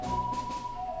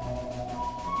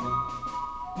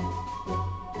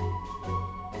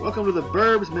Welcome to the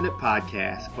Burbs Minute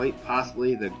Podcast, quite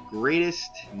possibly the greatest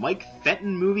Mike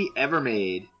Fenton movie ever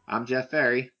made. I'm Jeff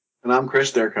Ferry. And I'm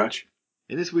Chris Derkach.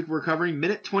 And this week we're covering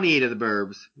minute 28 of the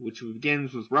Burbs, which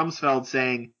begins with Rumsfield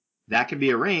saying, "That can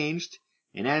be arranged,"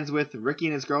 and ends with Ricky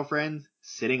and his girlfriend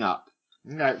sitting up.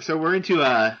 Alright, so we're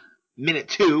into minute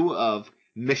 2 of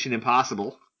Mission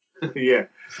Impossible. Yeah.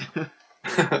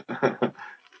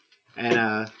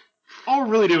 And all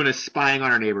we're really doing is spying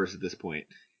on our neighbors at this point.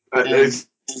 It's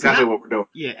exactly what we're doing.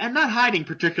 Yeah, and not hiding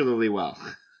particularly well.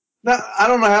 No, I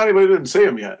don't know how anybody didn't see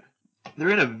him yet. They're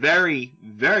in a very,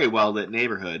 very well-lit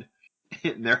neighborhood,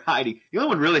 and they're hiding. The only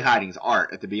one really hiding is Art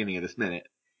at the beginning of this minute.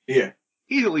 Yeah.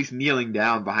 He's at least kneeling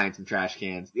down behind some trash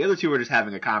cans. The other two are just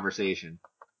having a conversation.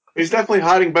 He's definitely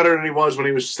hiding better than he was when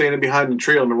he was standing behind the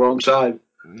tree on the wrong side.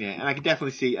 Yeah, and I can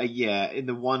definitely see, in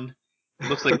the one,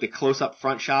 looks like the close-up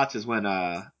front shots is when,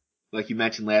 like you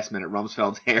mentioned last minute,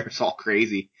 Rumsfeld's hair is all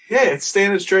crazy. Yeah, it's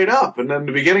standing straight up, and then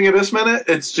the beginning of this minute,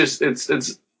 it's just,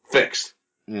 it's fixed.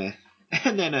 Yeah.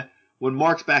 And then, when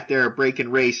Mark's back there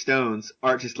breaking Ray's stones,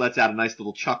 Art just lets out a nice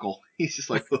little chuckle. He's just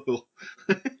like, ooh.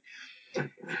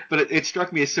 But it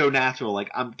struck me as so natural. Like,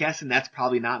 I'm guessing that's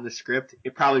probably not in the script.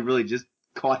 It probably really just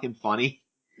caught him funny.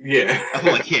 Yeah. I'm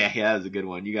like, yeah, that was a good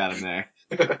one. You got him there.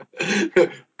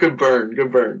 Good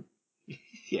burn.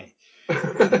 Yeah.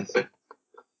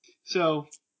 So,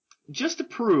 just to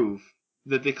prove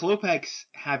that the Klopeks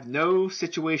have no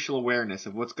situational awareness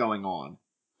of what's going on,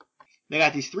 they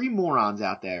got these three morons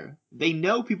out there. They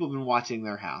know people have been watching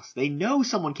their house. They know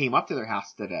someone came up to their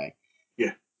house today.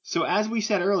 Yeah. So as we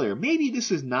said earlier, maybe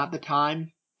this is not the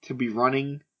time to be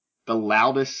running the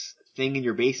loudest thing in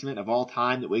your basement of all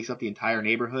time that wakes up the entire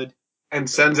neighborhood. And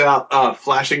sends out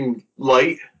flashing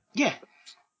light. Yeah.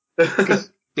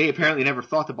 Because they apparently never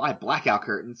thought to buy blackout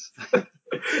curtains.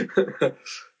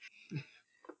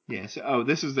 Yeah, so,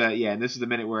 this is the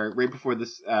minute where, right before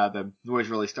this, the noise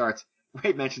really starts,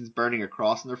 Ray mentions burning a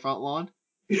cross in their front lawn.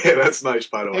 Yeah, that's nice,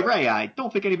 by the way. Hey, Ray, I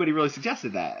don't think anybody really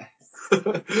suggested that.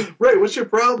 Ray, what's your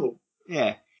problem?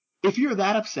 Yeah. If you're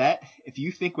that upset, if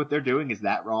you think what they're doing is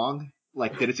that wrong,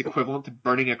 like that it's equivalent to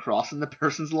burning a cross in the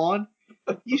person's lawn,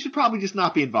 you should probably just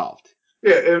not be involved.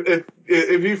 Yeah,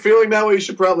 if you're feeling that way, you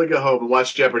should probably go home and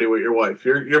watch Jeopardy with your wife.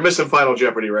 You're missing Final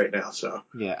Jeopardy right now, so.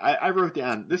 Yeah, I wrote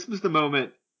down, this was the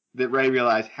moment that Ray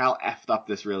realized how effed up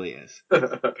this really is.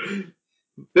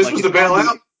 This was the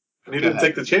bailout, and he didn't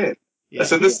take the chance. Yeah. I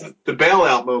said this is the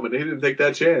bailout moment, and he didn't take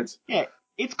that chance. Yeah,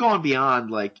 it's gone beyond,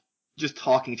 like, just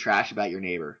talking trash about your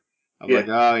neighbor. Yeah. Like,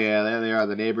 oh yeah, there they are,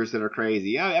 the neighbors that are crazy.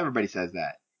 Yeah, everybody says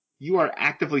that. You are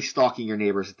actively stalking your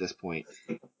neighbors at this point.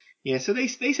 Yeah, so they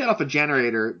set up a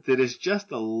generator that is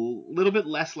just a little bit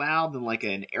less loud than like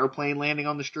an airplane landing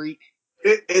on the street.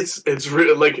 It's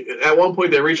really, like, at one point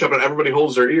they reach up and everybody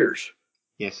holds their ears.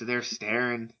 Yeah, so they're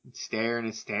staring,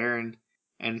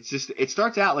 and it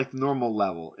starts out like the normal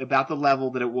level, about the level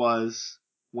that it was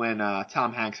when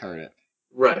Tom Hanks heard it.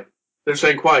 Right. They're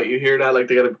saying quiet. You hear that? Like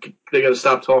they gotta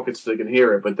stop talking so they can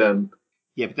hear it. But then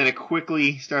it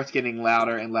quickly starts getting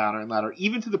louder and louder and louder,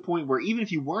 even to the point where even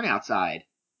if you weren't outside,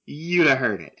 you'd have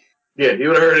heard it. Yeah, you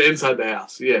would have heard it inside the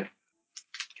house. Yeah.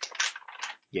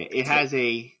 Yeah, it has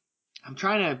I'm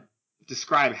trying to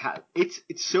describe how it's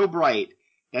so bright.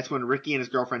 That's when Ricky and his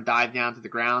girlfriend dive down to the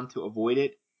ground to avoid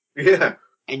it. Yeah.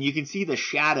 And you can see the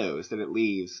shadows that it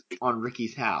leaves on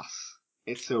Ricky's house.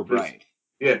 It's so bright.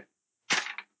 Yeah.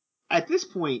 At this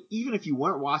point, even if you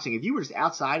weren't watching, if you were just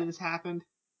outside and this happened,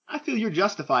 I feel you're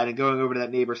justified in going over to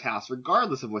that neighbor's house,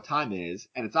 regardless of what time it is.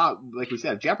 And it's not, like we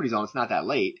said, if Jeopardy's on, it's not that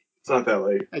late. It's not that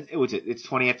late. It's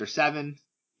 20 after 7.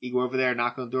 You go over there,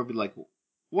 knock on the door, be like,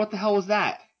 what the hell was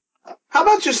that? How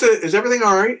about just, is everything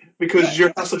alright? Because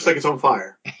your house looks like it's on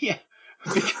fire. Yeah.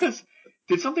 Because,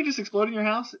 did something just explode in your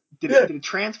house? Did a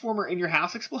transformer in your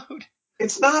house explode?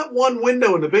 It's not one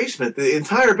window in the basement. The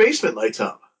entire basement lights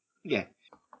up. Yeah.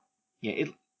 Yeah,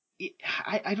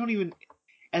 I don't even...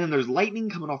 And then there's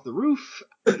lightning coming off the roof.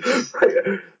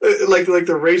 Like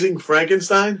they're raising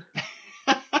Frankenstein?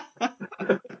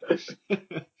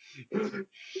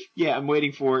 Yeah, I'm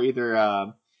waiting for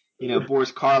either,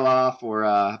 Boris Karloff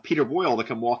or Peter Boyle to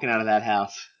come walking out of that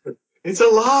house. It's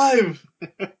alive!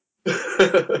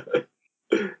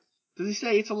 Does he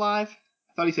say it's alive?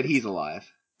 I thought he said he's alive.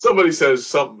 Somebody says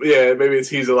something. Yeah, maybe it's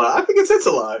he's alive. I think it's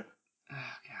alive. Oh,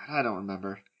 God, I don't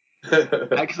remember.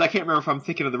 Because I can't remember if I'm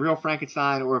thinking of the real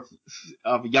Frankenstein or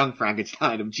of young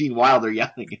Frankenstein, of Gene Wilder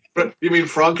yelling. You mean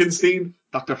Frankenstein?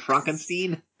 Dr.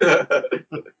 Frankenstein?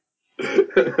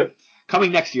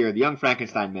 Coming next year, the Young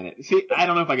Frankenstein Minute. See, I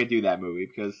don't know if I could do that movie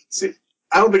because... See,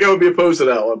 I don't think I would be opposed to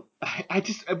that one. I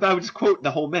would just quote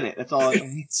the whole minute. That's all.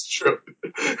 It's true.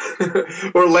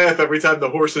 Or laugh every time the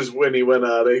horses whinny when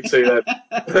they say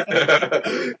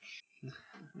that.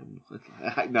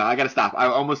 No, I gotta stop. I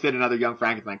almost did another Young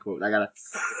Frankenstein quote. I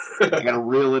gotta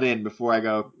reel it in before I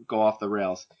go off the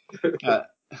rails. Uh,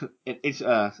 it's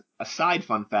a side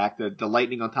fun fact: the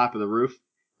lightning on top of the roof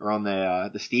or on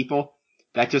the steeple.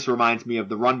 That just reminds me of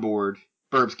the run board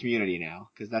Burbs community now,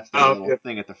 because that's the little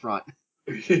thing at the front.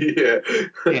 Yeah.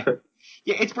 Yeah,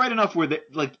 yeah. It's bright enough where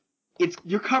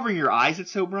you're covering your eyes.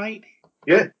 It's so bright.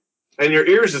 Yeah. And your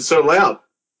ears, it's so loud.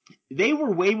 They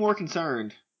were way more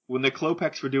concerned when the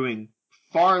Klopeks were doing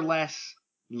far less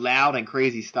loud and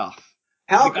crazy stuff.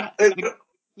 How? The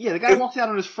guy walks out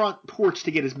on his front porch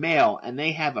to get his mail, and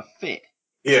they have a fit.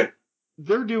 Yeah.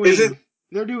 They're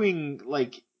doing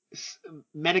like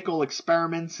medical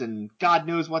experiments and God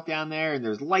knows what down there, and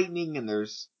there's lightning and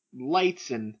there's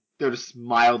lights, and they're just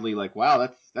mildly like, wow,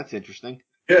 that's interesting.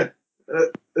 Yeah.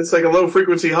 It's like a low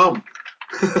frequency hum.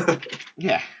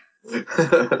 Yeah.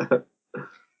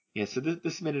 Yeah, so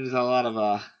this minute is a lot of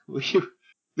the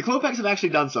Klopeks have actually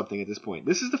done something at this point.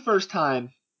 This is the first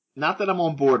time, not that I'm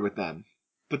on board with them,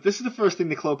 but this is the first thing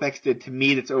the Klopeks did to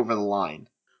me that's over the line.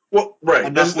 Well, right.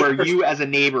 Enough where you as a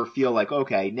neighbor feel like,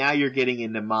 okay, now you're getting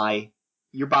into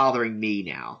you're bothering me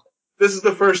now. This is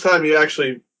the first time you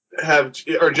actually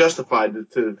are justified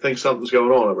to think something's going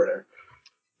on over there.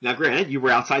 Now, granted, you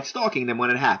were outside stalking them when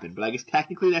it happened, but I guess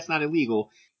technically that's not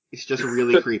illegal. It's just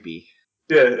really creepy.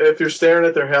 Yeah, if you're staring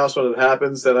at their house when it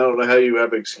happens, then I don't know how you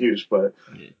have an excuse, but...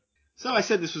 Yeah. So I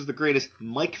said this was the greatest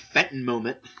Mike Fenton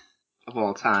moment of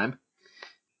all time.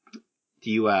 Do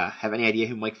you have any idea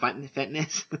who Mike Fenton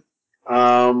is?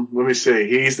 Let me see.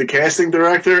 He's the casting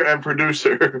director and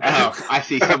producer. Oh, I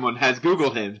see someone has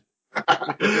Googled him.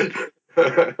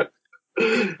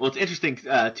 Well, it's interesting.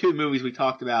 Two movies we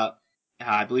talked about,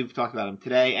 I believe we talked about him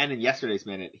today and in yesterday's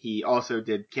minute, he also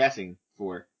did casting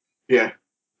for. Yeah.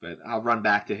 But I'll run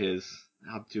back to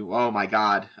oh my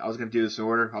god, I was going to do this in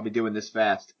order. I'll be doing this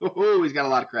fast. Oh, he's got a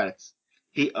lot of credits.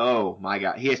 Oh my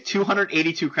god, he has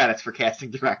 282 credits for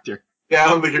casting director. Yeah, I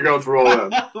don't think you're going through all of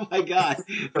them. Oh my god.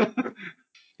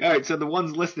 Alright, so the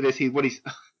ones listed as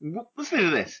listen to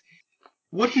this.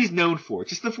 What he's known for,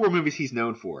 just the 4 movies he's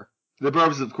known for. The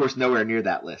Burbs is, of course, nowhere near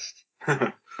that list.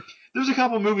 There's a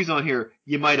couple movies on here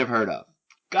you might have heard of.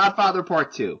 Godfather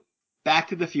Part 2, Back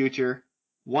to the Future,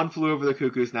 One Flew Over the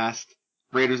Cuckoo's Nest,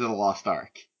 Raiders of the Lost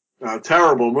Ark.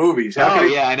 Terrible movies.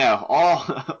 Yeah, I know. All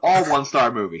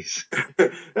 1-star movies.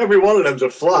 Every one of them's a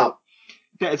flop.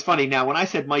 It's funny, now when I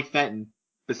said Mike Fenton,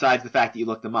 besides the fact that you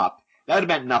looked him up, that would have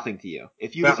meant nothing to you.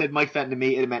 If you had said Mike Fenton to me,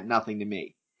 it would have meant nothing to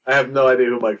me. I have no idea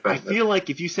who Mike Fenton is. I feel like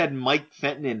if you said Mike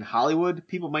Fenton in Hollywood,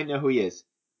 people might know who he is.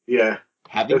 Yeah.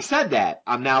 Having said that,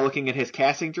 I'm now looking at his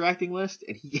casting directing list,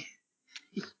 and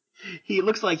he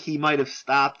looks like he might have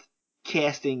stopped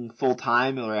casting full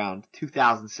time around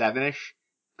 2007-ish,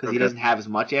 because he doesn't have as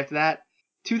much after that.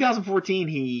 2014,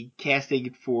 he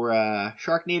casted for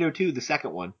Sharknado 2, the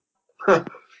second one.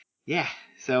 Yeah,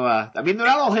 so I mean, they're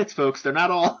not all hits, folks. They're not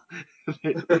all.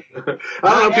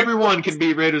 Not everyone can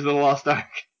be Raiders of the Lost Ark.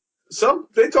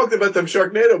 They talked about them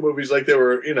Sharknado movies like they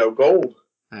were, gold.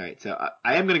 All right, so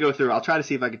I am going to go through. I'll try to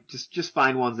see if I could just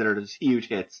find ones that are just huge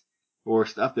hits or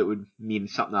stuff that would mean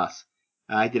something to us.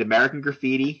 I did American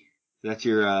Graffiti. So that's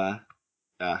your I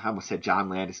almost said John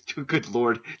Landis. Good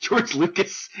Lord, George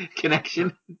Lucas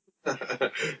connection.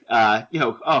 Here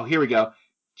we go.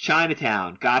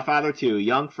 Chinatown, Godfather 2,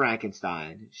 Young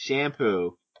Frankenstein,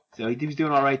 Shampoo. So he was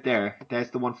doing all right there. That's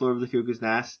the One Flew Over the Cuckoo's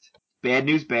Nest. Bad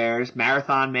News Bears,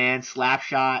 Marathon Man,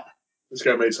 Slapshot. This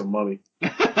guy made some money.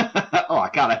 Oh,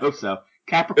 God, I hope so.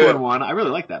 Capricorn 1, I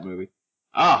really like that movie.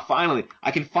 Finally.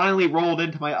 I can finally roll it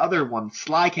into my other one,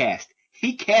 Slycast.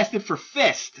 He casted for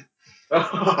Fist.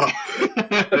 I've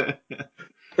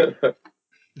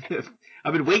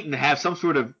been waiting to have some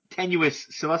sort of tenuous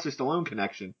Sylvester Stallone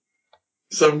connection.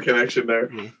 Some connection there.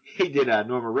 Yeah. He did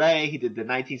Norma Ray. He did the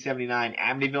 1979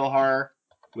 Amityville Horror,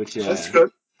 which that's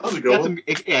good. That was a good one.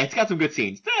 It's got some good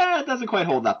scenes. It doesn't quite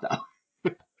hold up though.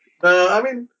 I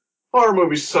mean, horror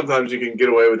movies sometimes you can get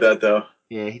away with that though.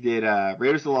 Yeah, he did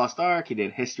Raiders of the Lost Ark. He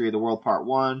did History of the World Part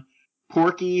 1,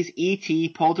 Porky's,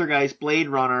 E.T., Poltergeist, Blade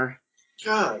Runner.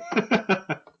 God.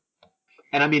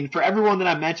 And I mean, for everyone that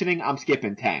I'm mentioning, I'm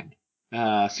skipping 10.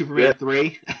 Superman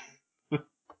 3.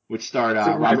 Which starred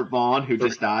Robert Vaughn, who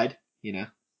just died,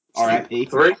 R.I.P.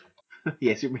 3?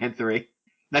 Yeah, Superman 3.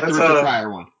 That's the Richard Pryor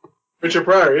one. Richard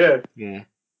Pryor, yeah. Yeah.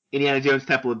 Indiana Jones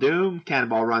Temple of Doom,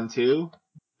 Cannonball Run 2.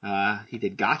 He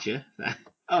did Gotcha.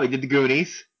 He did the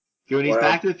Goonies. Goonies, wow.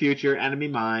 Back to the Future, Enemy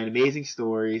Mine, Amazing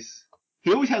Stories.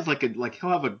 He always has he'll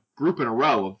have a group in a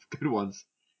row of good ones,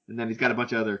 and then he's got a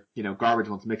bunch of other garbage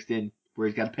ones mixed in where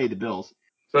he's got to pay the bills.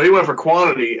 So he went for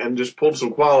quantity and just pulled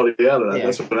some quality out of that. Yeah.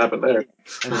 That's what happened there.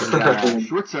 And then you got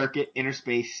Short Circuit, Inner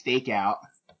Space, Stakeout.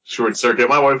 Short Circuit.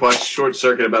 My wife watched Short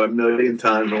Circuit about 1,000,000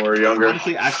 times when we were younger.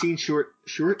 Honestly, I've seen Short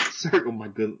Circuit. Oh my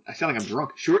goodness, I sound like I'm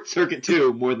drunk. Short Circuit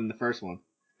 2 more than the first one.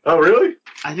 Oh really?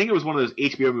 I think it was one of those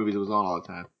HBO movies that was on all the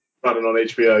time. Running on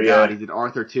HBO, yeah. God, he did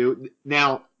Arthur 2.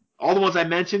 Now, all the ones I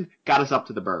mentioned got us up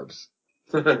to the Burbs.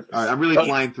 All right, I'm really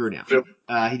flying through now.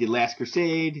 He did Last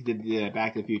Crusade. He did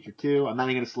Back to the Future 2. I'm not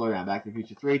even going to slow down. Back to the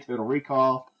Future 3, Total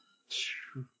Recall.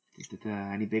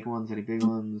 Any big ones?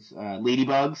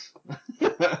 Ladybugs.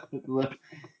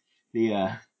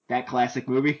 That classic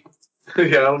movie. Yeah, I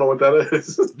don't know what that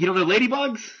is. You don't know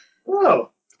Ladybugs?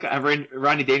 Oh.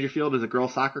 Rodney Dangerfield is a girl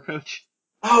soccer coach.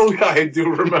 Oh, yeah, I do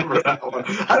remember that one.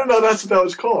 I don't know that's what that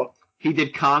was called. He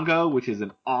did Congo, which is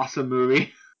an awesome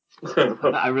movie.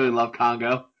 I really love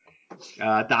Congo.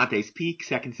 Dante's Peak,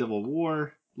 Second Civil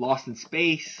War, Lost in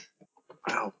Space.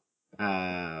 Wow.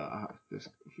 I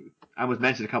almost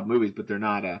mentioned a couple movies, but they're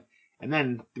not. And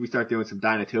then we start doing some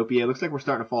Dinotopia. It looks like we're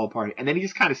starting to fall apart. And then he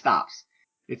just kind of stops.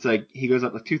 It's like he goes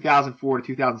up to 2004 to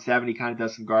 2007. He kind of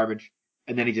does some garbage,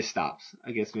 and then he just stops.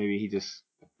 I guess maybe he just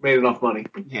made enough money.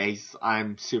 Yeah,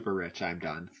 I'm super rich. I'm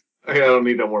done. I don't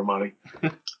need no more money.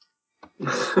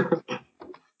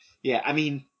 Yeah, I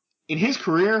mean, in his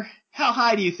career, how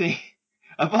high do you think,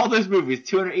 of all those movies,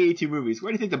 282 movies,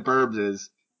 where do you think The Burbs is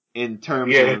in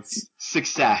terms of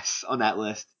success on that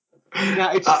list?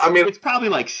 Now, it's probably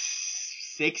like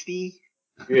 60.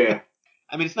 Yeah.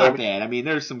 I mean, it's not bad. I mean,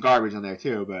 there's some garbage on there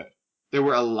too, but there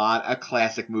were a lot of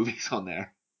classic movies on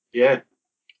there. Yeah.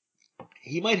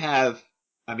 He might have,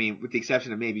 I mean, with the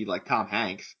exception of maybe like Tom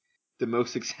Hanks, the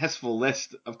most successful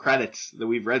list of credits that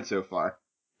we've read so far.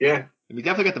 Yeah. I mean,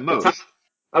 definitely got the most.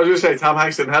 I was going to say, Tom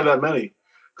Hanks didn't have that many.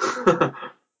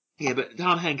 Yeah, but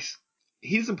Tom Hanks,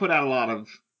 he doesn't put out a lot of,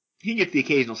 he gets the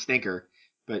occasional stinker,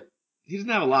 but he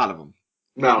doesn't have a lot of them.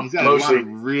 No, he's got a lot of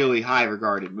really high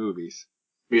regarded movies.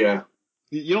 Yeah.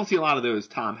 You don't see a lot of those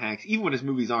Tom Hanks, even when his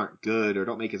movies aren't good or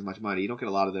don't make as much money, you don't get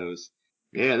a lot of those.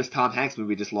 Yeah, this Tom Hanks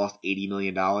movie just lost $80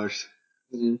 million.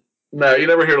 Mm-hmm. No, you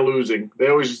never hear losing. They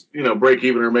always, break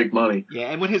even or make money. Yeah,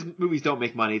 and when his movies don't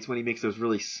make money, it's when he makes those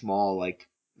really small,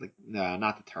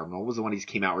 not The Terminal. What was the one he just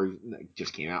came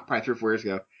out, probably 3 or 4 years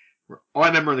ago. I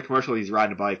remember in the commercial he's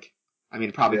riding a bike. I mean,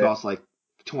 it probably cost like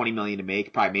 $20 million to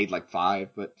make. Probably made like $5 million,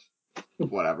 but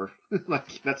whatever.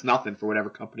 That's nothing for whatever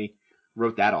company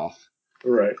wrote that off.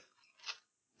 Right.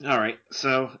 All right,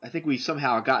 so I think we've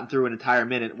somehow gotten through an entire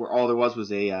minute where all there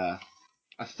was a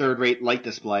third-rate light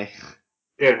display.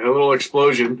 Yeah, a little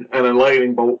explosion and a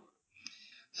lightning bolt.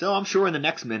 So I'm sure in the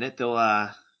next minute they'll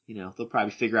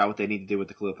probably figure out what they need to do with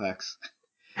the Klopeks.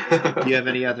 Do you have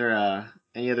any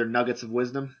other nuggets of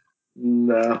wisdom?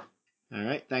 No. All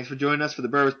right, thanks for joining us for the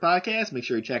Burbs podcast. Make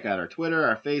sure you check out our Twitter,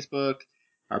 our Facebook,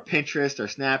 our Pinterest, our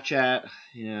Snapchat,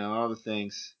 all the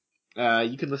things.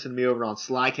 You can listen to me over on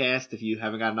Slycast if you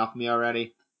haven't got enough of me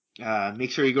already.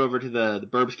 Make sure you go over to the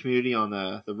Burbs community on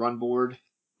the Run board.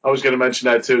 I was going to mention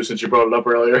that too since you brought it up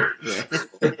earlier.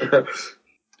 Yeah.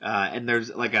 And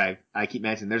there's, like I keep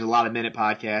mentioning, there's a lot of minute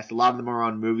podcasts. A lot of them are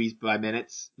on movies by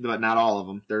minutes, but not all of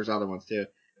them. There's other ones too.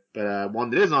 But one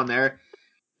that is on there,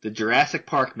 the Jurassic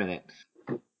Park Minute.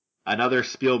 Another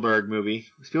Spielberg movie.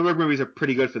 Spielberg movies are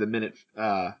pretty good for the minute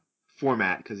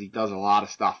format because he does a lot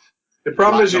of stuff. The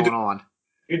problem is you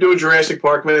do a Jurassic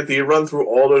Park Minute. Do you run through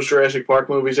all those Jurassic Park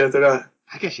movies after that?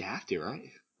 I guess you have to, right?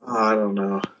 Oh, I don't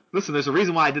know. Listen, there's a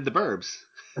reason why I did the Burbs.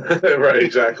 Right,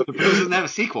 exactly. The Burbs doesn't have a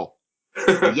sequel.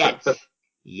 Yet.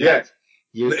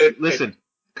 Listen,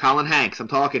 Colin Hanks, I'm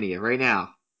talking to you right now.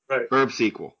 Right. Burbs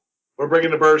sequel. We're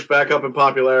bringing the Burbs back up in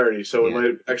popularity, so we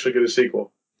might actually get a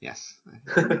sequel. Yes.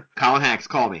 Colin Hanks,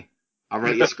 call me. I'll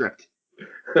write you a script.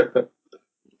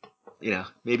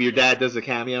 Maybe your dad does a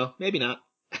cameo. Maybe not.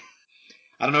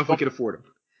 I don't know if we could afford him.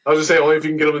 I was going to say, only if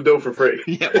you can get him to do it for free.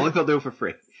 Yeah, only if they'll do it for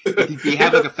free. Do you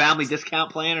have like a family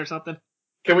discount plan or something?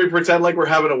 Can we pretend like we're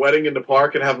having a wedding in the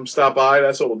park and have him stop by?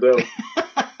 That's what we'll do.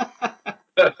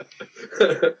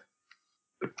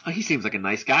 Oh, he seems like a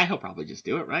nice guy. He'll probably just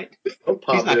do it, right?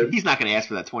 He's not going to ask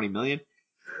for that $20 million.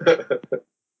 All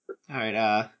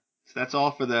right, so that's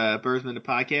all for the Burbs Minute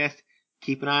podcast.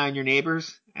 Keep an eye on your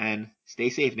neighbors and stay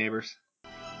safe, neighbors.